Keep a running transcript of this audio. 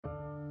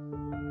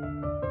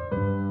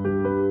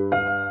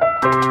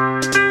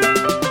Welcome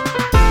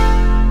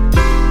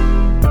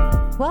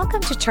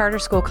to Charter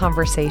School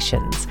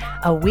Conversations,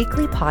 a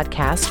weekly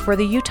podcast for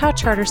the Utah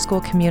Charter School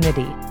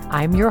community.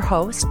 I'm your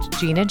host,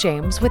 Gina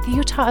James, with the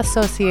Utah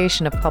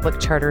Association of Public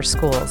Charter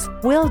Schools.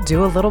 We'll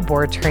do a little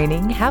board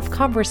training, have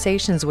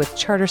conversations with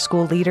charter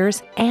school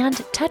leaders, and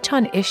touch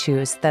on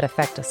issues that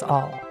affect us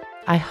all.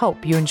 I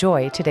hope you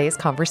enjoy today's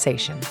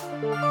conversation.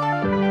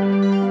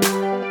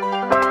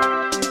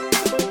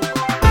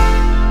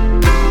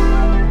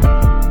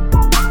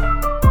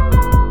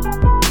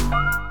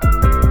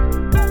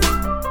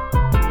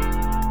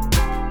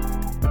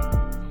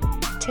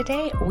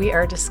 Today, we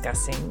are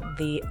discussing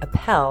the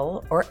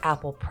APPEL or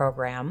APPEL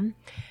Program,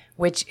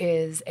 which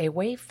is a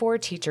way for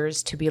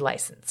teachers to be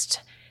licensed.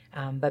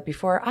 But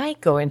before I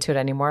go into it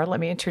anymore, let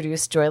me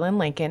introduce Joylyn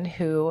Lincoln,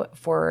 who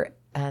for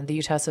the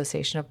Utah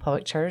Association of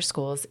Public Charter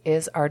Schools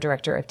is our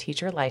Director of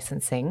Teacher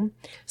Licensing.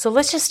 So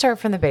let's just start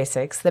from the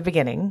basics, the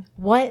beginning.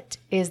 What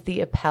is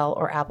the APPEL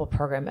or APPEL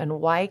Program, and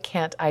why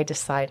can't I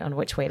decide on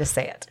which way to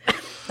say it?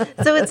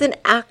 So it's an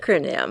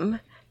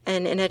acronym.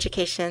 And in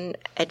education,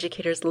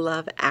 educators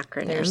love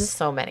acronyms. There's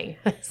so many.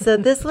 So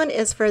this one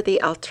is for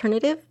the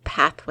Alternative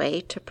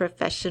Pathway to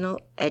Professional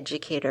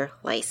Educator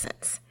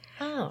License.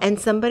 Oh. And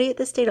somebody at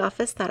the state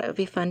office thought it would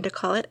be fun to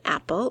call it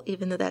APPEL,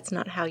 even though that's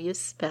not how you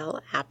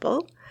spell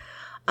apple.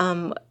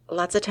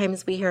 Lots of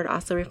times we hear it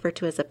also referred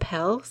to as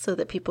APPEL so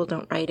that people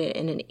don't write it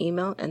in an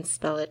email and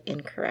spell it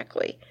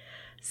incorrectly.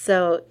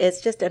 So it's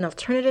just an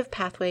alternative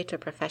pathway to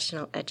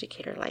professional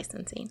educator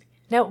licensing.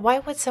 Now, why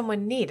would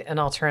someone need an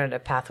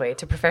alternative pathway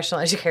to professional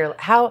educator?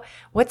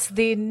 What's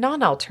the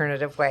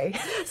non-alternative way?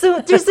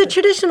 So there's the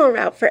traditional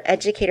route for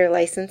educator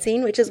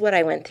licensing, which is what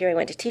I went through. I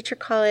went to teacher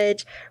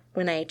college.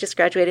 When I just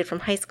graduated from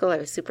high school, I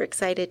was super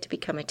excited to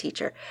become a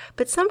teacher.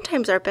 But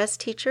sometimes our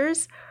best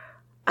teachers,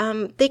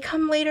 they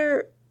come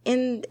later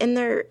in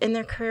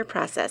their career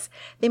process.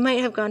 They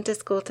might have gone to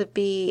school to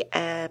be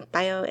a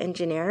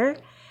bioengineer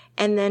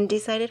and then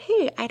decided,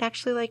 hey, I'd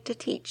actually like to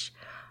teach.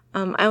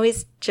 I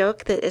always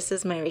joke that this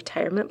is my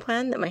retirement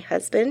plan, that my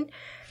husband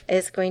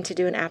is going to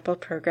do an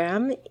APPEL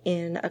program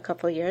in a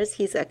couple of years.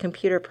 He's a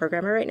computer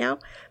programmer right now,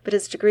 but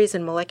his degree is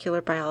in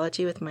molecular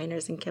biology with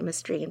minors in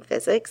chemistry and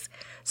physics.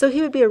 So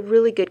he would be a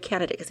really good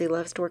candidate because he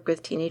loves to work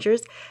with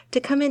teenagers to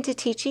come into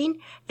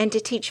teaching and to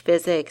teach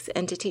physics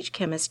and to teach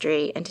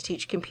chemistry and to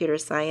teach computer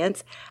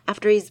science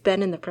after he's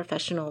been in the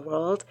professional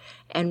world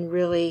and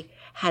really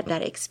had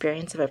that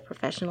experience of a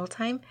professional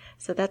time.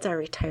 So that's our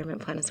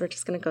retirement plan, is we're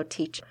just going to go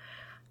teach.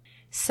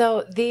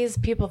 So these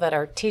people that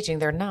are teaching,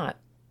 they're not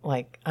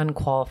like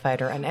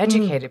unqualified or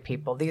uneducated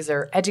people. These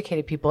are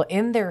educated people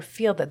in their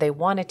field that they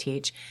want to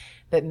teach,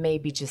 but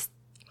maybe just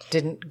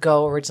didn't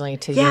go originally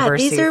to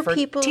university these are for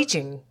people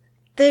teaching.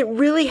 That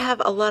really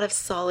have a lot of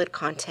solid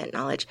content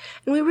knowledge.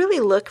 And we really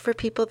look for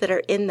people that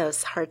are in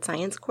those hard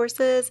science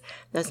courses,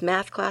 those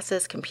math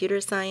classes, computer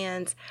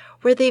science,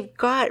 where they've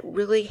got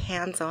really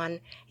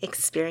hands-on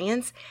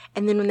experience.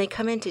 And then when they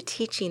come into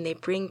teaching, they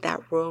bring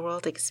that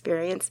real-world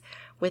experience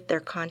with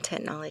their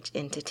content knowledge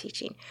into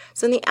teaching.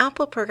 So in the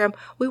APPEL program,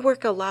 we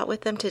work a lot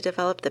with them to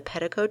develop the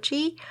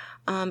pedagogy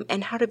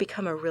and how to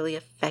become a really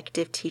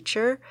effective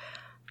teacher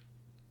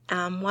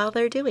while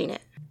they're doing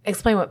it.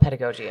 Explain what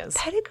pedagogy is.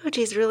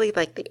 Pedagogy is really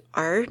like the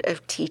art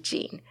of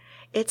teaching.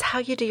 It's how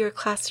you do your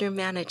classroom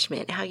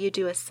management, how you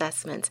do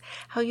assessments,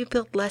 how you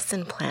build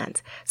lesson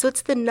plans. So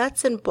it's the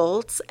nuts and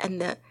bolts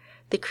and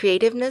the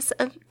creativeness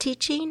of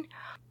teaching.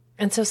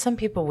 And so some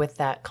people with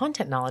that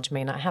content knowledge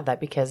may not have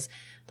that because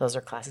those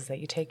are classes that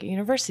you take at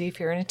university if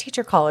you're in a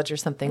teacher college or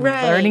something,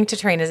 right, learning to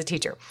train as a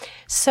teacher.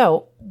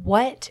 So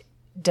what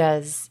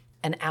does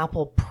an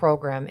APPEL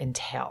program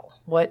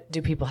entail? What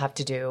do people have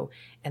to do?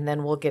 And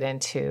then we'll get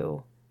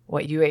into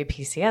what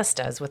UAPCS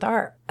does with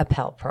our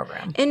APPEL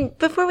program. And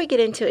before we get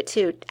into it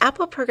too,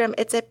 APPEL program,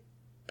 it's an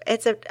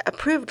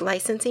approved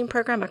licensing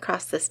program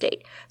across the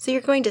state. So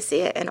you're going to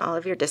see it in all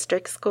of your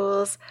district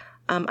schools.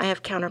 I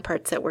have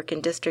counterparts that work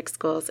in district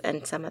schools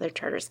and some other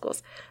charter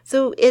schools.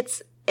 So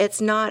it's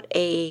not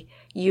a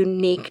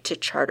unique to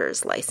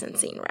charters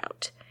licensing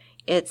route.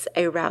 It's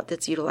a route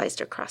that's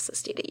utilized across the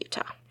state of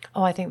Utah.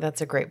 Oh, I think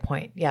that's a great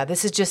point. Yeah,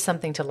 this is just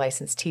something to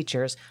license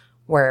teachers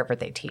wherever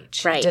they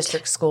teach. Right.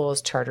 District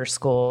schools, charter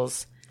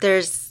schools.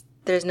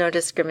 There's no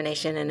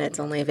discrimination, and it's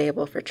only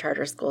available for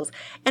charter schools.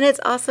 And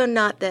it's also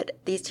not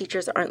that these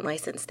teachers aren't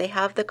licensed. They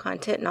have the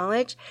content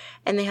knowledge,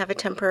 and they have a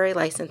temporary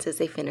license as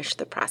they finish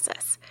the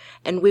process.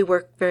 And we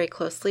work very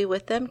closely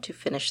with them to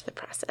finish the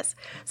process.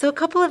 So a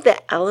couple of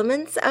the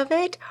elements of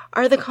it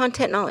are the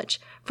content knowledge.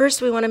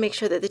 First, we want to make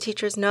sure that the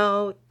teachers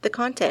know the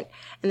content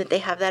and that they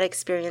have that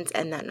experience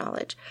and that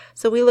knowledge.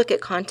 So we look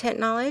at content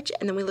knowledge,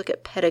 and then we look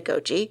at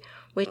pedagogy,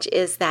 which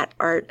is that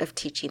art of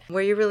teaching,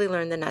 where you really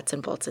learn the nuts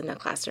and bolts in the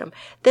classroom.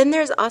 Then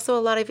there's also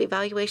a lot of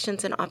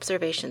evaluations and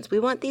observations. We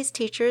want these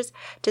teachers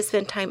to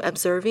spend time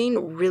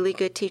observing really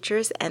good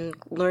teachers and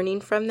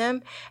learning from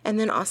them, and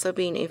then also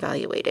being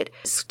evaluated.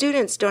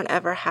 Students don't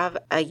ever have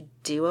a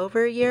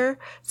do-over year,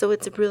 so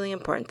it's really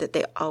important that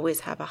they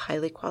always have a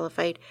highly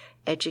qualified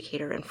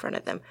educator in front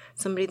of them,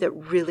 somebody that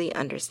really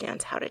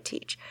understands how to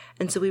teach.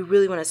 And so we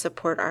really want to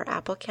support our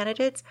APPEL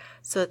candidates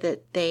so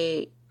that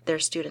their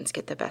students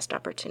get the best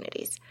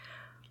opportunities.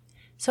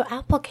 So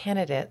APPEL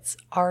candidates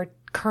are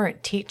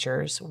current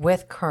teachers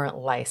with current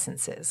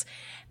licenses.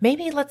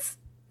 Maybe let's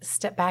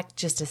step back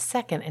just a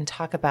second and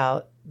talk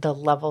about the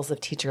levels of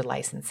teacher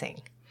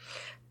licensing.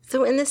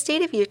 So in the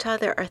state of Utah,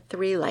 there are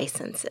 3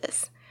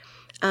 licenses.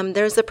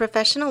 There's a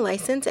professional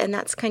license, and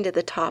that's kind of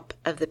the top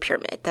of the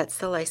pyramid. That's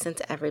the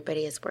license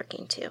everybody is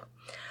working to.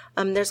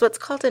 There's what's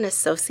called an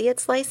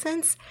associate's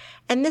license,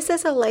 and this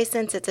is a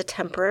license. It's a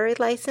temporary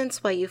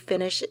license while you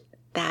finish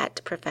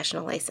that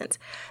professional license.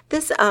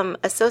 This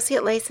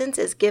associate license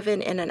is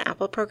given in an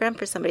APPEL program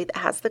for somebody that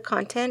has the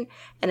content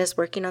and is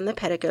working on the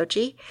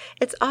pedagogy.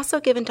 It's also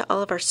given to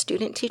all of our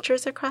student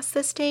teachers across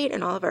the state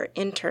and all of our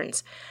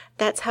interns.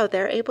 That's how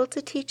they're able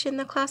to teach in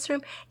the classroom,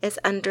 is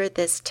under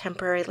this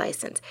temporary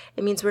license.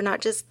 It means we're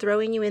not just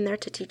throwing you in there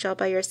to teach all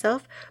by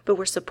yourself, but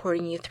we're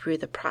supporting you through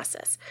the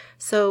process.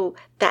 So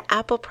the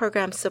APPEL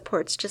program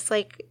supports just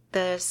like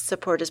the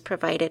support is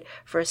provided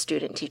for a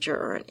student teacher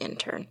or an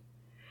intern.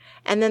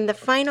 And then the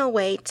final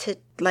way to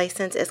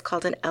license is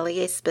called an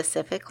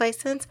LEA-specific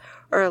license,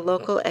 or a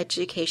local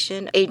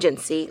education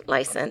agency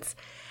license.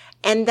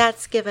 And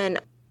that's given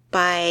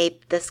by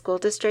the school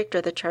district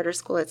or the charter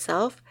school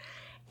itself.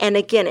 And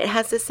again, it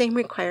has the same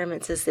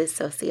requirements as the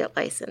associate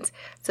license.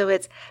 So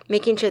it's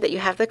making sure that you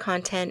have the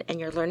content and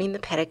you're learning the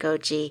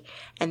pedagogy,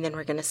 and then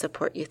we're going to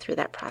support you through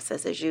that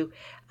process as you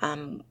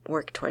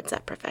work towards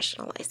that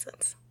professional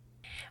license.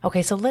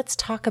 Okay, so let's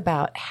talk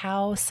about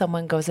how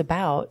someone goes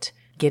about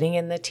getting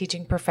in the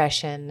teaching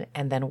profession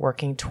and then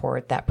working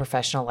toward that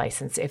professional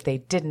license if they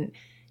didn't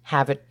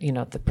have it,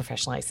 the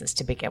professional license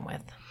to begin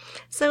with.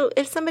 So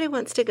if somebody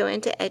wants to go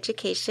into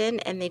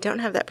education and they don't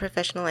have that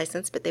professional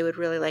license, but they would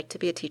really like to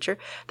be a teacher,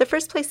 the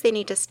first place they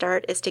need to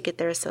start is to get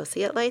their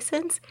associate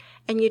license.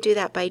 And you do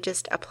that by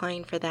just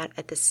applying for that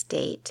at the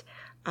state.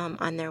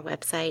 On their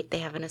website, they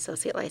have an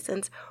associate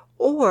license.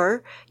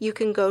 Or you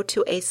can go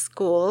to a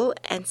school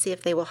and see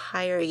if they will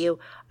hire you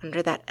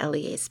under that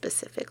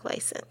LEA-specific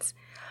license.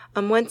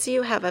 Once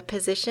you have a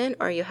position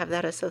or you have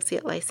that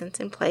associate license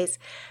in place,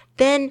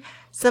 then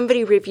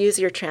somebody reviews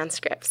your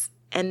transcripts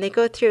and they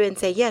go through and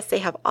say, yes, they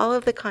have all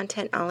of the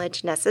content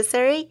knowledge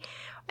necessary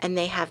and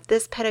they have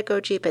this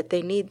pedagogy, but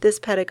they need this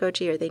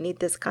pedagogy or they need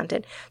this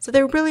content. So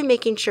they're really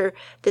making sure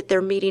that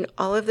they're meeting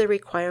all of the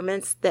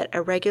requirements that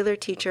a regular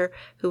teacher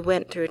who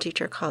went through a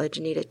teacher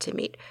college needed to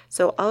meet.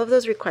 So all of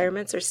those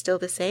requirements are still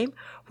the same.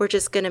 We're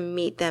just going to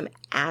meet them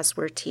as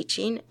we're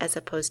teaching, as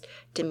opposed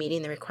to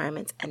meeting the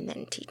requirements and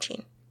then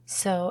teaching.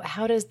 So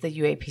how does the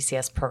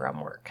UAPCS program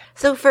work?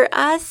 So for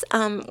us,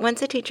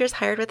 once a teacher is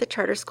hired with a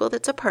charter school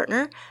that's a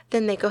partner,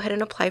 then they go ahead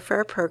and apply for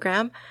our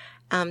program.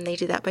 They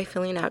do that by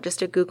filling out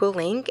just a Google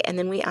link, and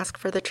then we ask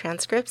for the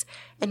transcripts,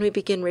 and we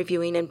begin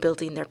reviewing and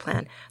building their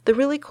plan. The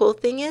really cool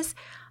thing is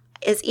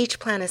each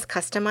plan is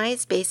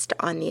customized based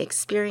on the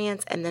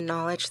experience and the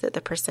knowledge that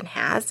the person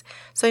has.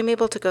 So I'm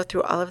able to go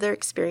through all of their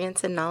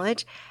experience and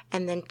knowledge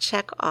and then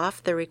check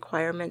off the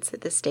requirements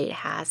that the state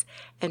has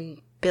and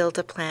build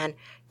a plan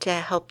to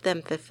help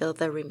them fulfill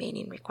the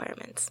remaining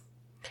requirements.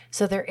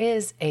 So there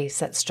is a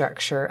set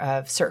structure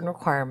of certain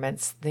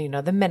requirements, the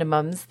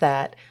minimums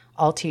that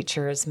all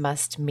teachers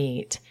must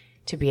meet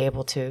to be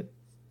able to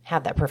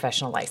have that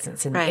professional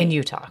license in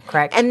Utah,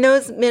 correct? And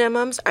those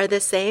minimums are the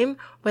same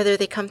whether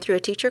they come through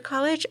a teacher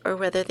college or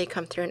whether they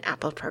come through an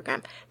APPEL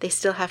program. They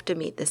still have to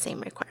meet the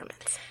same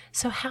requirements.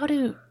 So how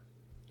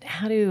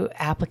do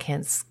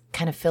applicants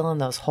kind of fill in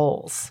those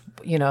holes?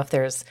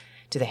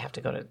 Do they have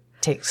to go to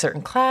take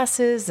certain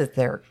classes? Is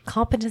there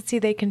competency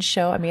they can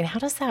show? I mean, how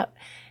does that,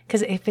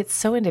 because if it's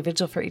so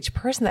individual for each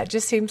person, that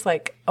just seems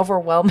like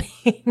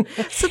overwhelming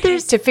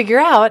to figure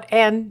out.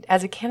 And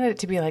as a candidate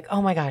to be like,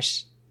 oh my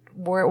gosh,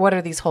 what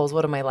are these holes?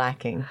 What am I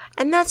lacking?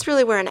 And that's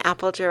really where an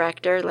APPEL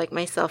director like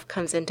myself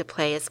comes into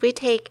play, is we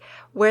take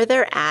where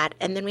they're at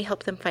and then we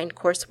help them find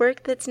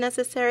coursework that's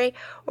necessary.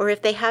 Or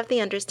if they have the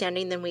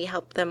understanding, then we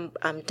help them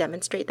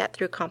demonstrate that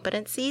through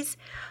competencies.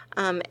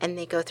 And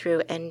they go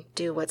through and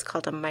do what's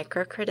called a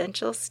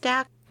micro-credential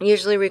stack. It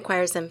usually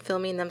requires them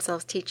filming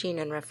themselves teaching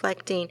and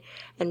reflecting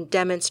and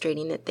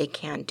demonstrating that they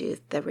can do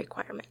the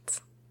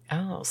requirements.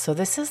 Oh, so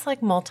this is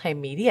like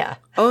multimedia.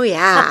 Oh,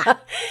 yeah.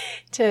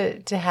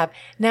 to have.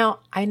 Now,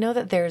 I know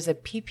that there's a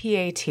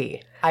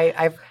PPAT.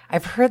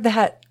 I've heard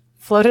that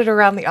floated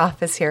around the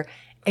office here.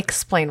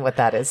 Explain what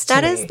that is to me.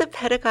 That is the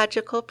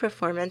Pedagogical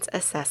Performance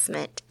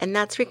Assessment, and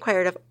that's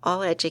required of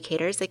all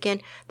educators.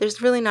 Again,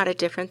 there's really not a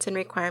difference in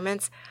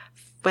requirements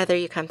whether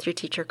you come through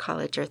Teacher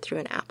College or through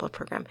an APPEL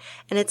program.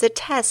 And it's a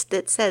test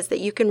that says that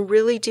you can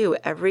really do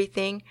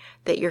everything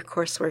that your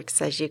coursework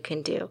says you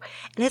can do.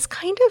 And it's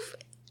kind of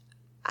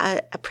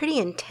a pretty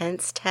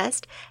intense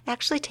test. It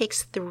actually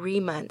takes 3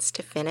 months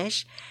to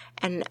finish,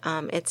 and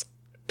it's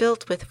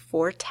built with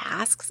 4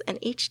 tasks, and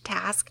each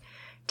task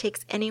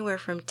takes anywhere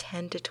from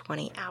 10 to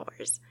 20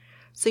 hours.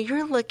 So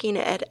you're looking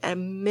at a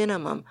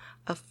minimum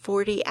of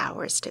 40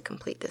 hours to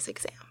complete this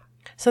exam.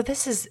 So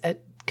this is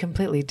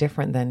completely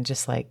different than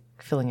just like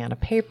filling out a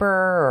paper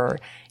or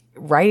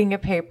writing a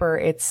paper.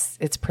 It's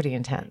pretty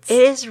intense.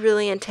 It is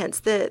really intense.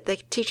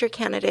 The teacher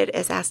candidate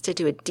is asked to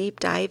do a deep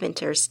dive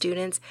into our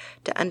students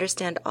to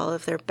understand all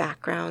of their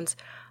backgrounds.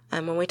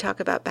 When we talk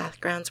about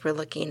backgrounds, we're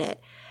looking at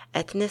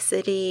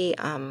ethnicity,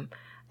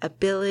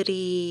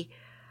 ability,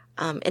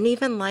 and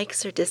even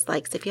likes or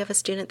dislikes. If you have a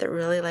student that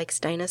really likes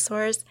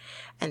dinosaurs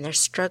and they're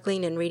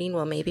struggling in reading,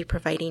 well, maybe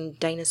providing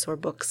dinosaur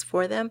books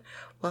for them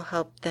will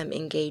help them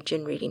engage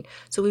in reading.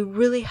 So we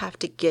really have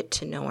to get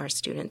to know our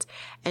students.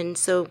 And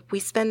so we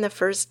spend the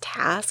first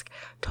task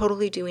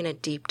totally doing a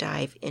deep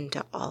dive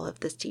into all of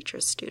the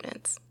teacher's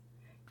students.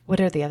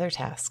 What are the other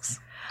tasks?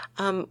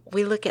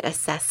 We look at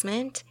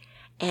assessment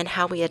and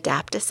how we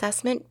adapt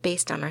assessment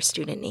based on our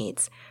student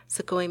needs.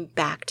 So going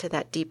back to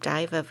that deep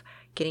dive of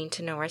getting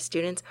to know our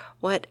students,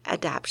 what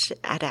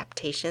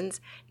adaptations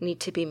need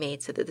to be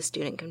made so that the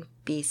student can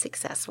be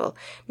successful.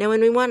 Now, when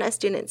we want a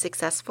student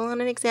successful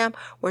on an exam,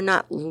 we're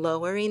not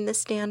lowering the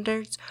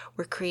standards.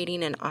 We're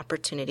creating an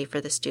opportunity for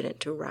the student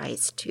to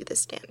rise to the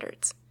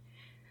standards.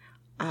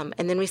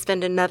 And then we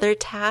spend another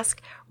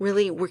task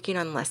really working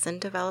on lesson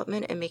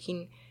development and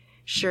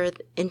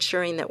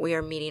ensuring that we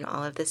are meeting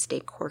all of the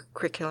state core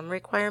curriculum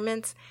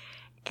requirements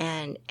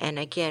and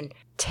again,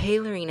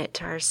 tailoring it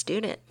to our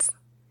students.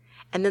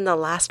 And then the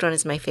last one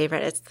is my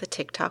favorite. It's the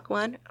TikTok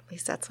one. At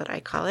least that's what I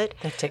call it.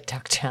 The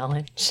TikTok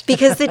challenge.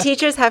 Because the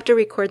teachers have to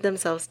record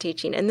themselves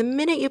teaching. And the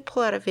minute you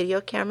pull out a video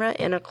camera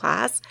in a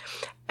class,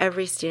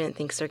 every student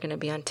thinks they're going to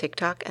be on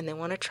TikTok and they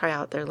want to try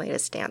out their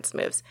latest dance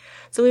moves.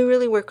 So we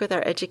really work with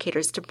our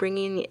educators to bring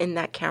in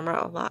that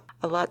camera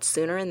a lot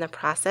sooner in the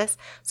process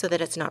so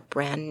that it's not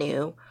brand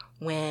new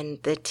when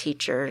the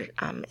teacher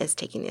is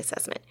taking the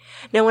assessment.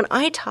 Now, when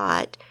I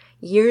taught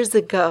years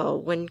ago,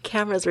 when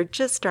cameras were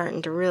just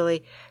starting to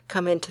really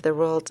come into the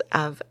world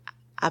of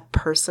a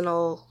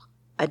personal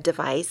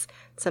device,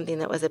 something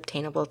that was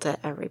obtainable to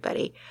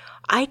everybody,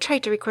 I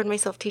tried to record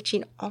myself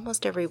teaching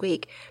almost every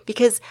week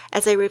because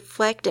as I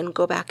reflect and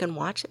go back and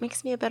watch, it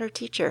makes me a better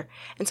teacher.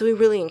 And so we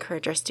really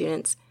encourage our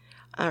students,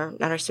 our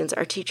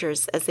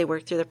teachers, as they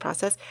work through the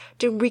process,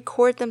 to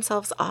record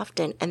themselves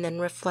often and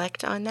then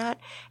reflect on that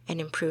and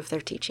improve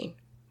their teaching.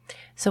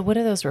 So what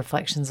do those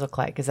reflections look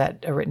like? Is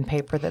that a written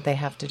paper that they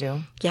have to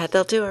do? Yeah,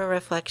 they'll do a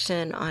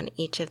reflection on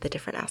each of the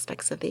different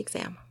aspects of the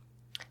exam.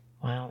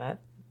 Wow,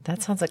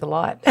 that sounds like a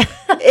lot.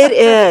 It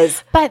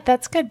is. But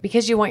that's good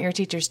because you want your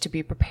teachers to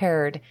be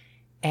prepared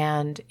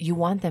and you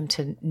want them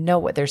to know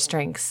what their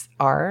strengths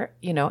are,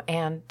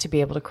 and to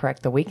be able to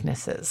correct the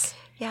weaknesses.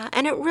 Yeah,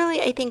 and it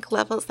really, I think,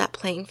 levels that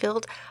playing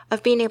field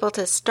of being able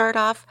to start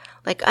off,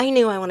 like I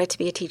knew I wanted to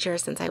be a teacher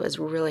since I was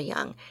really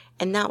young.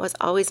 And that was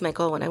always my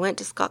goal. When I went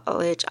to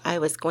college, I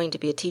was going to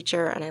be a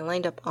teacher and I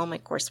lined up all my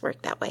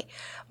coursework that way.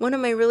 One of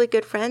my really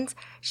good friends,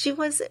 she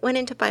went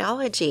into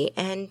biology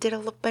and did a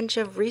bunch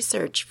of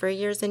research for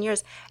years and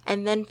years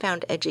and then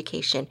found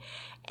education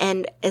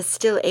and is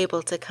still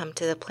able to come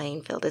to the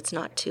playing field. It's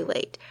not too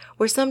late.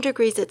 Where some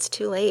degrees, it's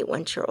too late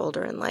once you're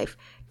older in life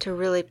to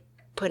really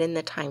put in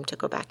the time to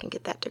go back and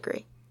get that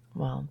degree.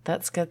 Well,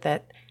 that's good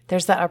that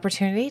there's that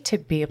opportunity to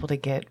be able to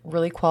get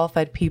really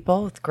qualified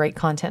people with great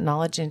content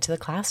knowledge into the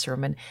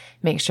classroom and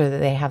make sure that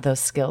they have those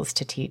skills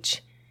to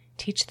teach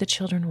the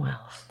children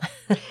well.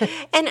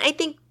 And I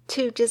think,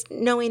 too, just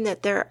knowing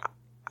that there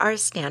are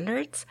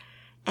standards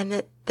and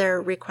that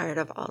they're required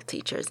of all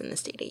teachers in the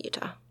state of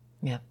Utah.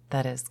 Yeah,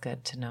 that is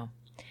good to know.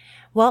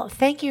 Well,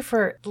 thank you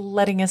for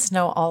letting us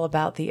know all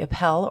about the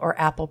APPEL or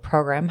APPEL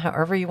program,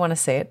 however you want to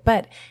say it.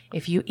 But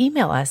if you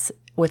email us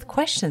with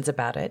questions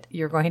about it,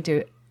 you're going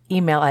to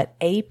email at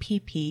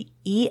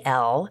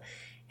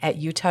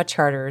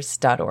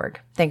appel@utahcharters.org.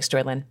 Thanks,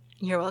 Joylyn.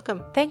 You're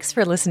welcome. Thanks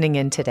for listening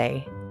in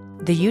today.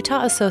 The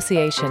Utah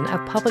Association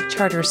of Public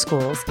Charter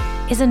Schools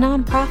is a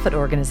nonprofit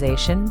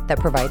organization that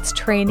provides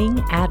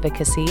training,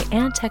 advocacy,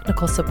 and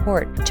technical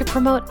support to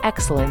promote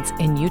excellence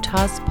in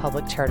Utah's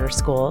public charter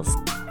schools.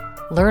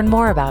 Learn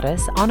more about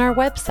us on our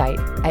website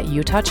at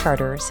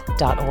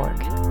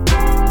utahcharters.org.